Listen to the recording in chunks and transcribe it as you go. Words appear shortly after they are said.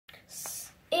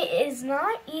It is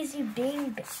not easy being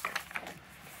big.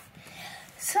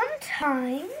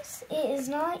 Sometimes it is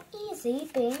not easy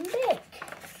being big.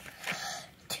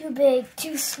 Too big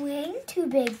to swing, too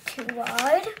big to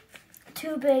ride,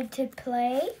 too big to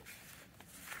play,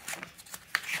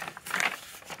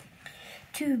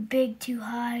 too big to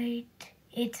hide.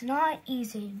 It's not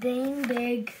easy being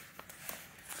big.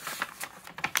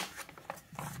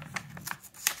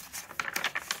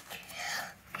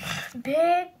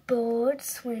 Big board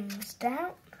swings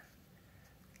down.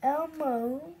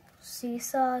 Elmo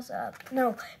seesaws up.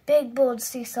 No, big board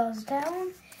seesaws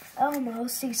down. Elmo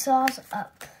seesaws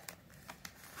up.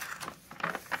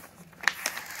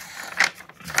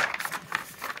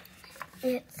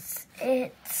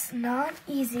 It's not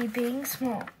easy being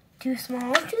small. Too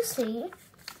small to see.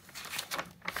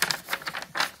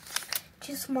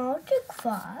 Too small to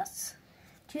cross.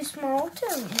 Too small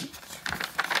to reach.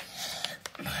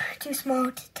 Too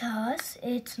small to toss.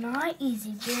 It's not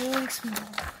easy being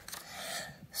small.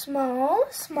 Small,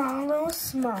 smaller,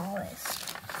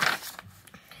 smallest.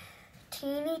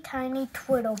 Teeny tiny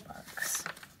twiddlebugs.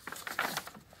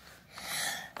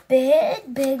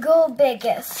 Big, bigger,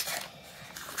 biggest.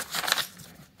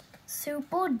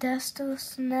 Super duster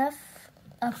sniff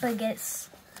up against.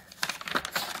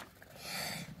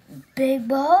 Big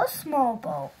ball, small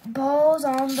ball. Balls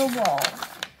on the wall.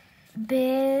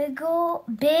 Bigger,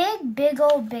 big,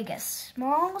 bigger, biggest.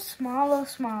 Small, smaller,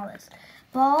 smallest.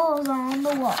 Balls on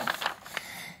the wall.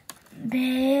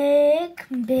 Big,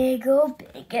 bigger,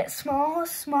 biggest. Small,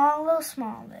 smaller,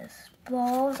 smallest.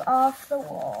 Balls off the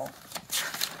wall.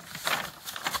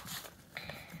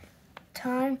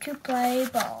 Time to play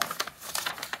ball.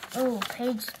 Oh,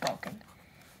 page is broken.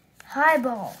 High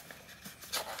ball.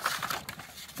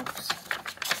 Oops.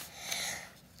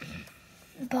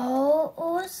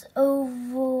 Balls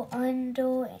over,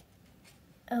 under,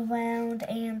 around,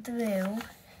 and through.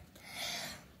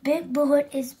 Big board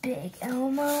is big.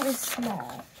 Elmo is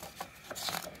small.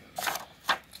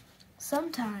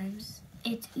 Sometimes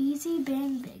it's easy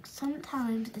being big.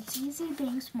 Sometimes it's easy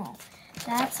being small.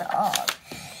 That's all.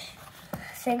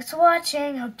 Thanks for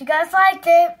watching. Hope you guys liked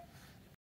it.